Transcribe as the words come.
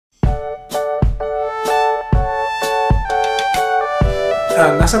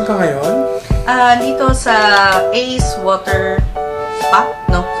Nasaan ka ngayon? Dito sa Ace Water Spa?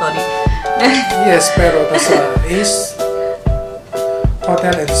 No, sorry. Yes, pero nasa Ace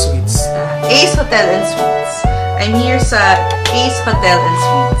Hotel and Suites. Ace Hotel and Suites. I'm here sa Ace Hotel and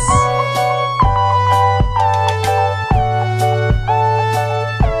Suites.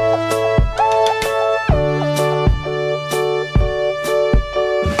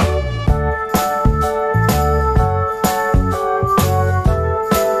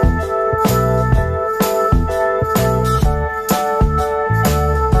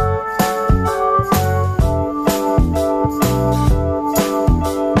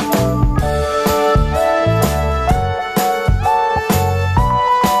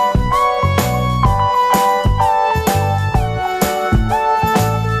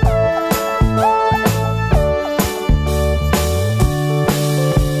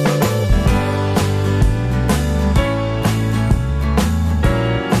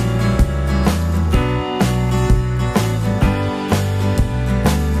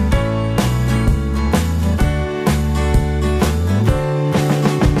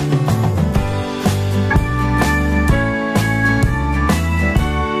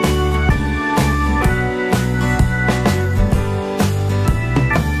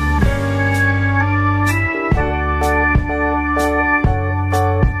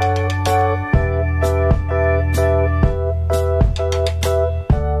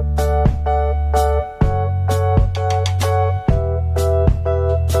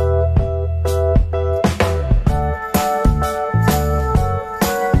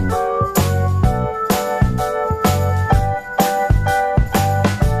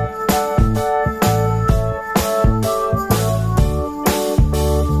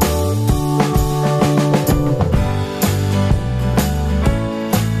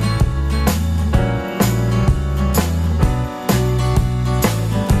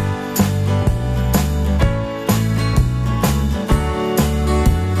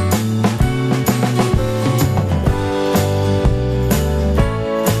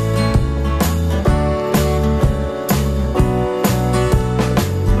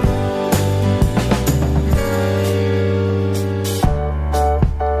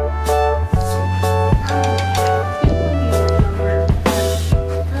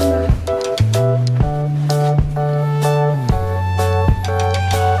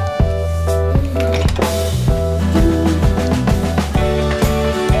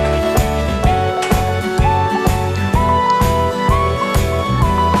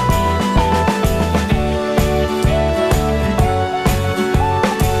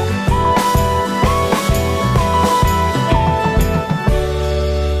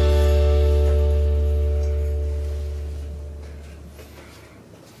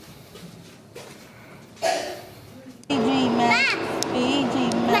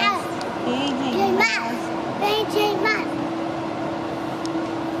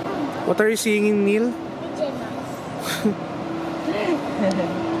 What are you singing, Neil?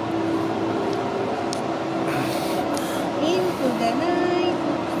 Into the night,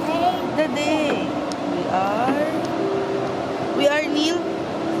 the day. We are Neil.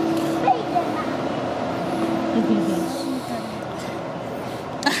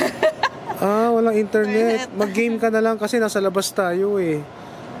 Walang internet. Mag-game ka na lang kasi nasa labas tayo eh.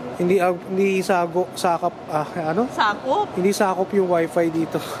 Hindi sakop Sakop? Hindi sakop yung wifi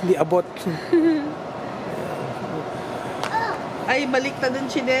dito. Hindi abot. Ay, baliktad ang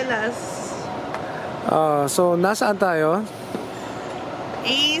tsinelas. So, nasaan tayo?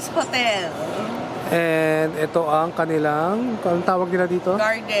 Ace Hotel. And ito ang kanilang, anong tawag nila dito?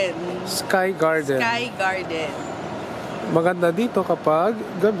 Garden. Sky Garden. Sky Garden. Maganda dito kapag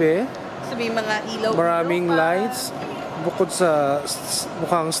gabi. Sabi mga ilaw. Maraming lights. Bukod sa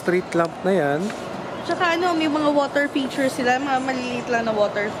mukhang street lamp na yan. Tsaka may mga water features sila. Mga maliliit lang na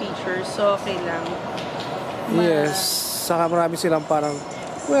water features. So, okay lang. Yes. Saka marami silang parang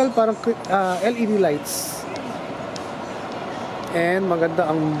LED lights. And maganda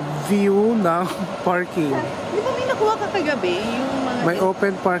ang view ng parking. Di ba may nakuha ka kagabi? May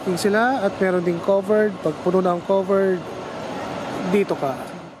open parking sila at meron ding covered. Pag puno na ang covered, dito ka.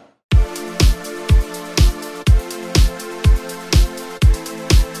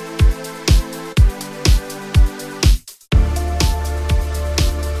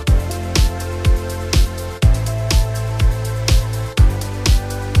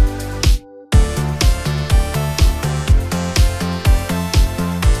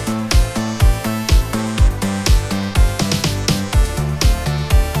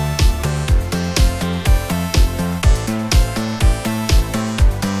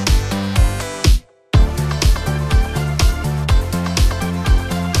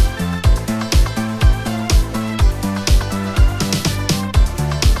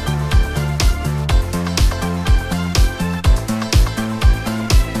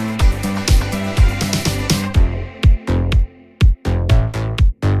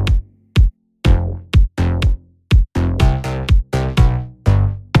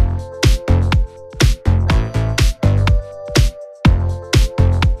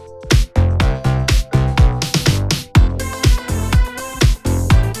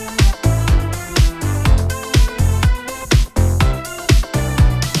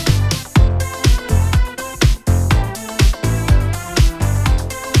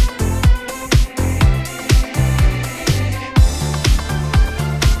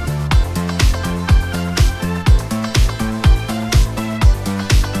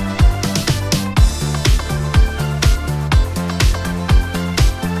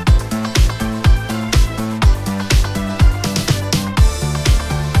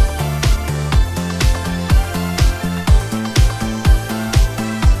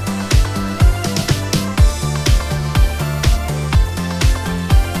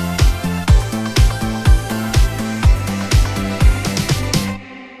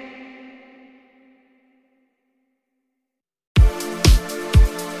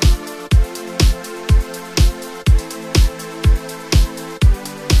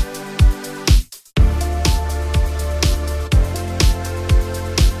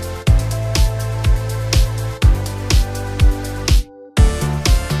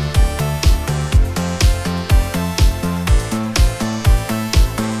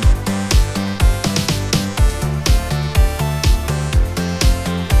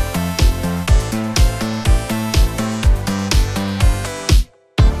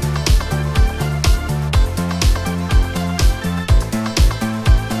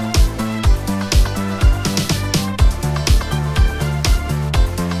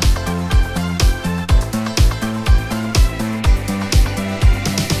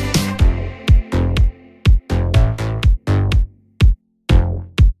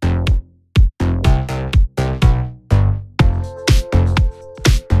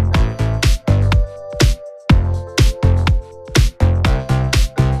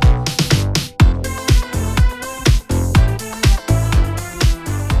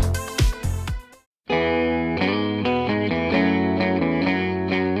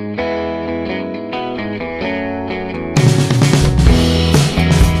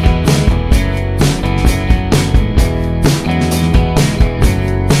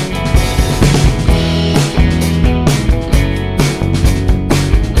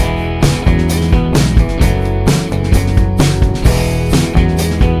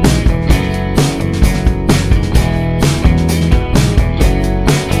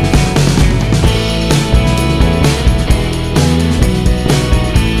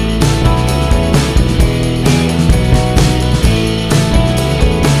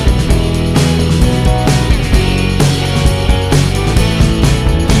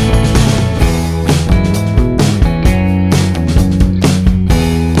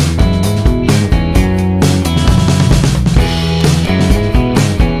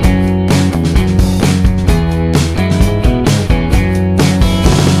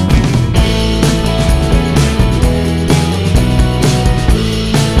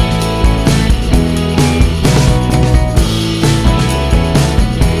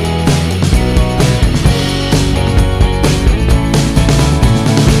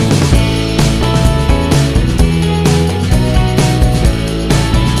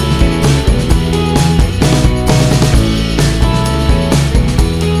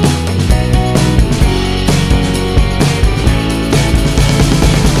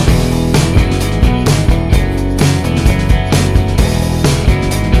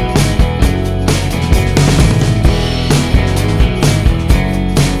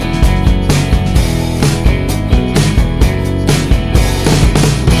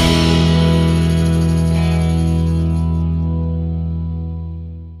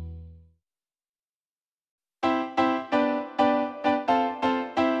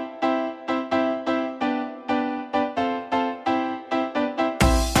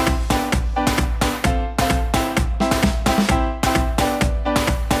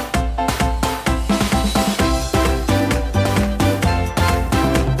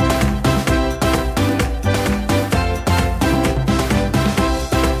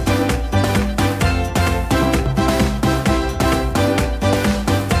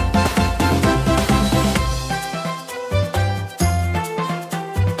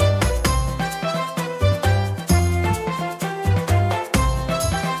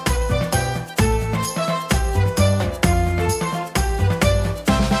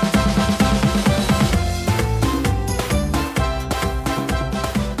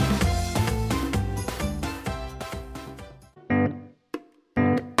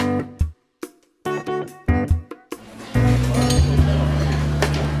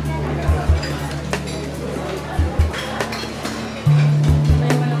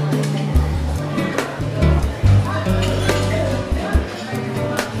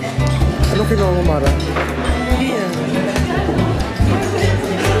 kinuha mo, Mara?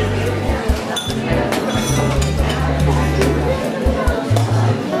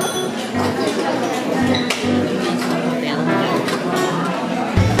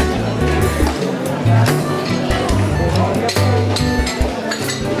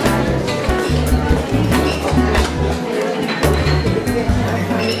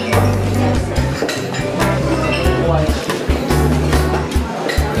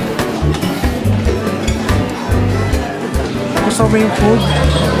 Gusto mo yung food?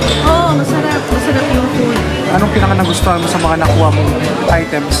 Oo, masarap. Masarap yung food. Anong pinaka nagustuhan mo sa mga nakuha mong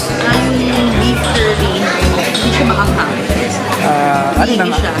items? Yung beef curry, hindi siya makakang.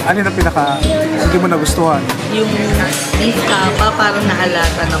 Ano na pinaka hindi mo nagustuhan? Yung beef kapa, parang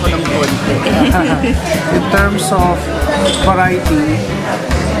naalatan ako ng konti. In terms of variety,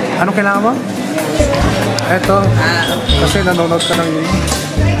 anong kailangan mo? Eto, Okay. kasi nanonood ka ng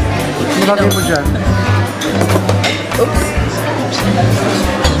ano lagay mo dyan? Oops.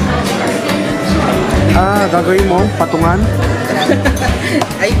 Gagawin mo, patungan?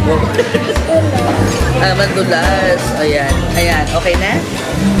 Ay po. Madulas. Ayan. Ayan. Okay na?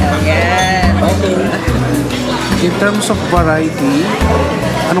 Ayan. Okay. In terms of variety,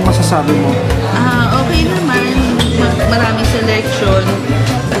 anong masasabi mo? Okay naman. Maraming selection.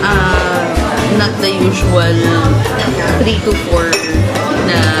 Not the usual 3 to 4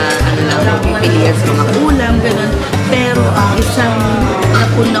 na ano lang, pipilian sa mga ulam, ganun. Pero ang isang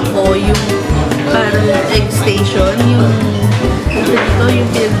napuna ko, yung parang egg station, yung pinagkuhan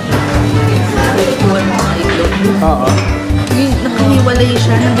ng mga itlog. Oo. Yung nakahiwalay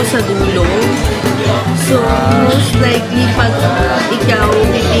siya nandun sa dulo. So, most likely, pag ikaw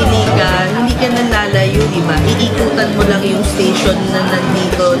pipili ka, hindi ka nalalayo, di ba? Iikutan mo lang yung station na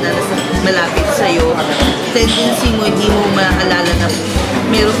nandito, na nasa malapit sa'yo. Tendency mo, hindi mo maalala na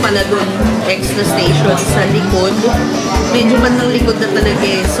meron pala doon extra station sa likod. Medyo bandang likod na talaga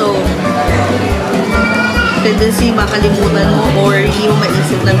eh. So, tendency makalimutan mo or hindi mo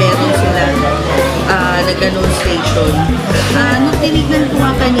maisip na meron sila na ganun station. Nung tinignan ko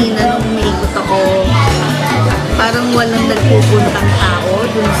nga kanina, nung umiikot ako, parang walang nagpupuntang tao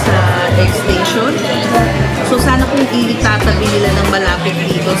dun sa egg station. So, sana kung itatabi nila ng malapit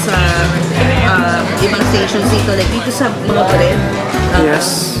dito sa ibang stations dito, like dito sa mga bread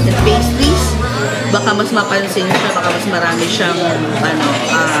Yes. and pastries, baka mas mapansin siya, baka mas marami siyang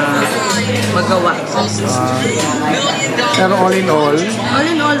magawa. Pero all in all,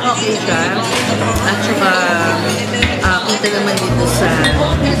 Okay siya. At saka, kita naman dito sa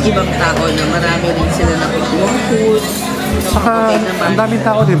ibang tao na marami rin sila na kukuha food. saka Okay naman. ang daming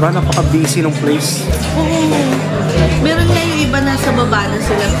tao, di ba? Napaka-busy ng place. Oo. Meron nga yung iba na sa baba na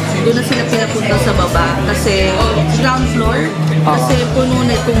sila, doon na sila pinapunta sa baba kasi ground floor. Kasi puno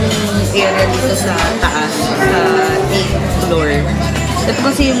na itong area dito sa taas, sa 8th floor. Ito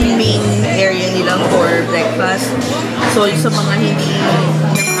kasi yung main area nilang for breakfast. So, sa mga hindi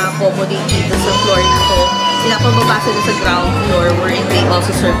naka-accommodate dito sa floor na to, pinapababa sila sa ground floor wherein they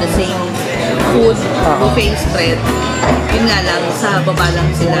also serve the same food, buffet spread. Yun nga lang, sa baba lang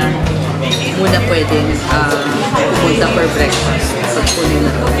sila muna pwedeng pumunta for breakfast pag puno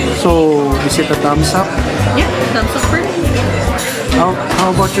na to. So, is it a thumbs up? Yeah, thumbs up for me. How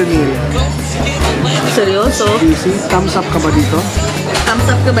about you, Neil? Seryoso? Busy? Thumbs up ka ba dito? Thumbs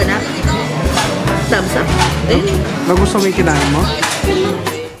up ka ba na? Thumbs up? Ayun. Nagustuhan mo yung kinain mo?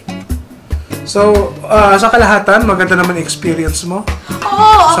 So, sa kalahatan, maganda naman yung experience mo Oo,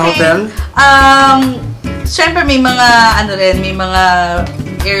 okay. sa hotel? Siyempre may mga, may mga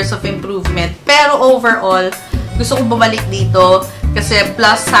areas of improvement. Pero overall, gusto kong bumalik dito kasi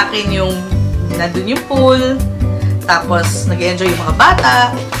plus sa akin yung nandun yung pool, tapos nag-enjoy yung mga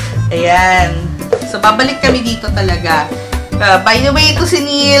bata. Ayan. So, babalik kami dito talaga. By the way, ito si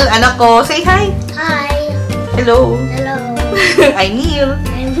Neil, anak ko. Say hi! Hi. Hello! Hello. I'm Neil.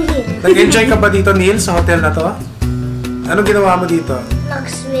 I'm Neil. Nag-enjoy ka ba dito, Neil, sa hotel na to? Anong ginawa mo dito?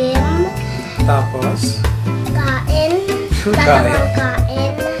 Nag-swim. Tapos? Kain. Kain? Dalawang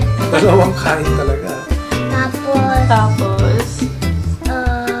kain. Dalawang kain talaga. Tapos,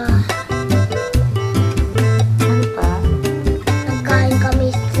 ano pa? nagkain kami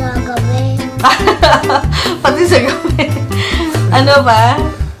sa gabi. Pati sa gabi. Ano ba?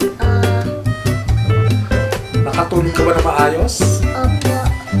 Nakatulog ka ba na maayos? Opo.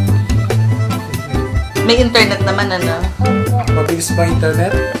 May internet naman, ano? Opo. Mabilis ba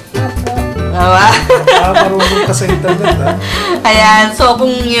internet? Opo. Awa? Marunong ka sa internet, ha? Ayan, so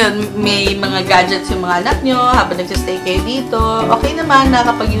kung yun, may mga gadgets yung mga anak nyo habang nagsistay kayo dito, okay naman,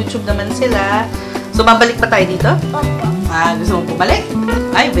 nakapag-YouTube naman sila. So, babalik ba tayo dito? Opo. Gusto mong bumalik?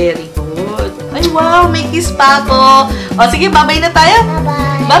 Ay, very good. Good. Ay, wow! May kiss pa ako. O, sige, bye-bye na tayo.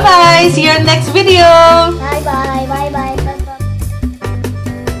 Bye-bye. Bye-bye! See you in next video! Bye-bye. Bye-bye.